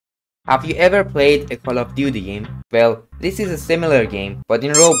Have you ever played a Call of Duty game? Well, this is a similar game, but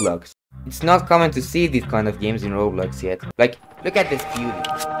in Roblox. It's not common to see these kind of games in Roblox yet. Like, look at this beauty.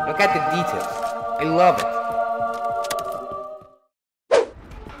 Look at the details. I love it.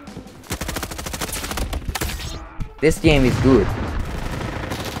 This game is good.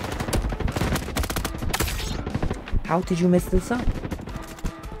 How did you mess this up?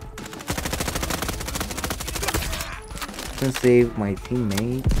 Can save my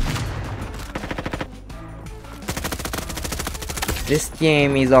teammates. This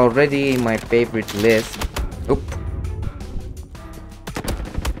game is already in my favorite list. Oop.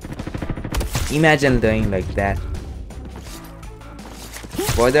 Imagine doing like that.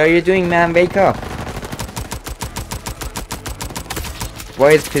 What are you doing, man? Wake up!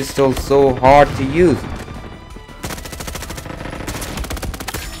 Why is pistol so hard to use?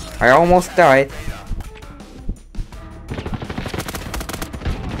 I almost died.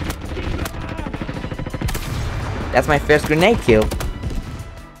 That's my first grenade kill.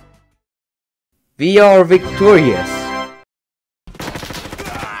 We are victorious.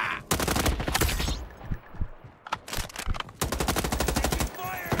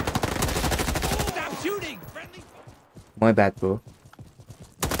 My bad, bro.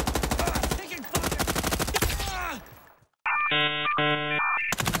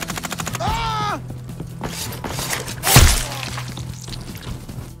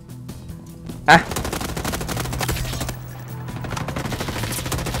 Ah!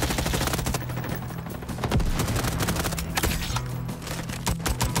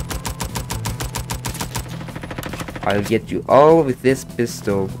 I'll get you all with this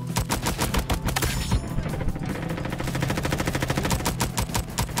pistol.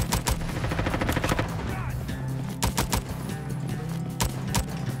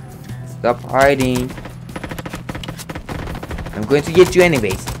 Stop hiding. I'm going to get you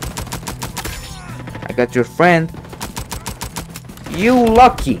anyways. I got your friend. You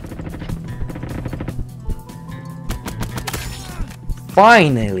lucky.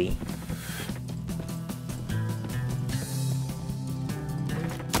 Finally.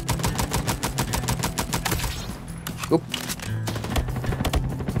 Oop.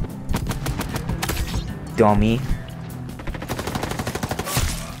 Dummy.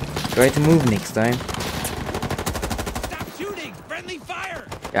 Try to move next time. Stop shooting! Friendly fire!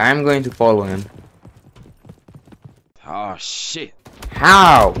 Yeah, I'm going to follow him. Oh shit.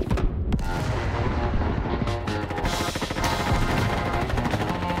 How?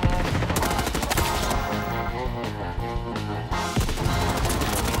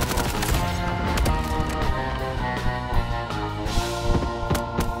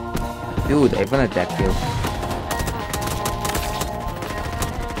 Dude, I wanted that kill.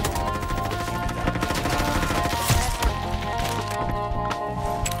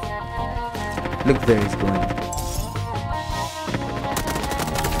 Look where he's going.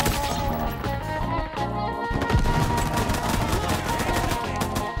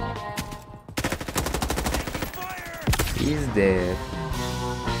 He's dead.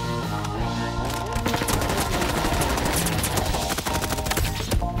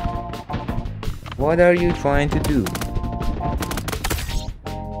 What are you trying to do?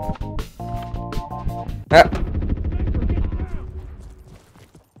 Ah.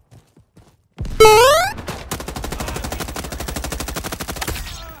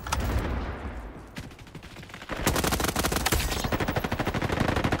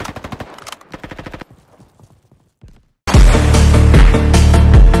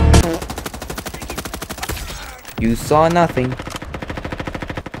 You saw nothing.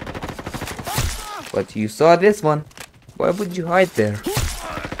 But you saw this one. Why would you hide there?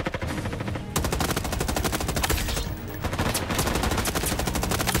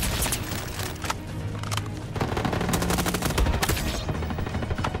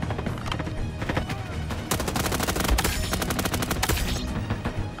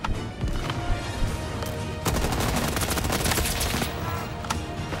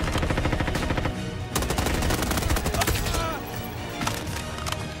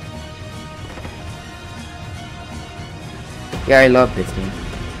 Yeah, I love this game.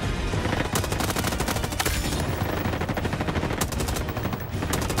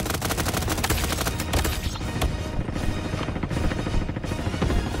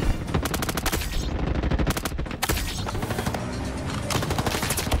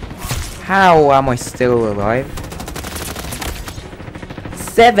 How am I still alive?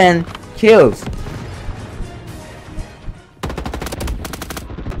 7 kills!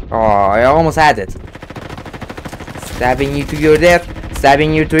 Oh, I almost had it. Stabbing you to your death.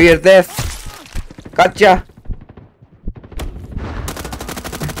 Stabbing you to your death. Gotcha.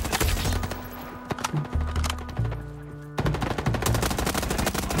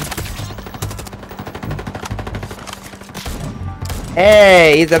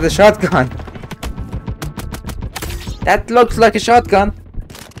 Hey, is that a shotgun? That looks like a shotgun.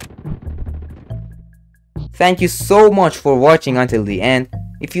 Thank you so much for watching until the end.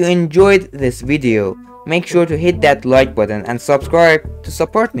 If you enjoyed this video, make sure to hit that like button and subscribe to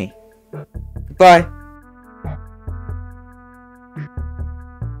support me. Bye.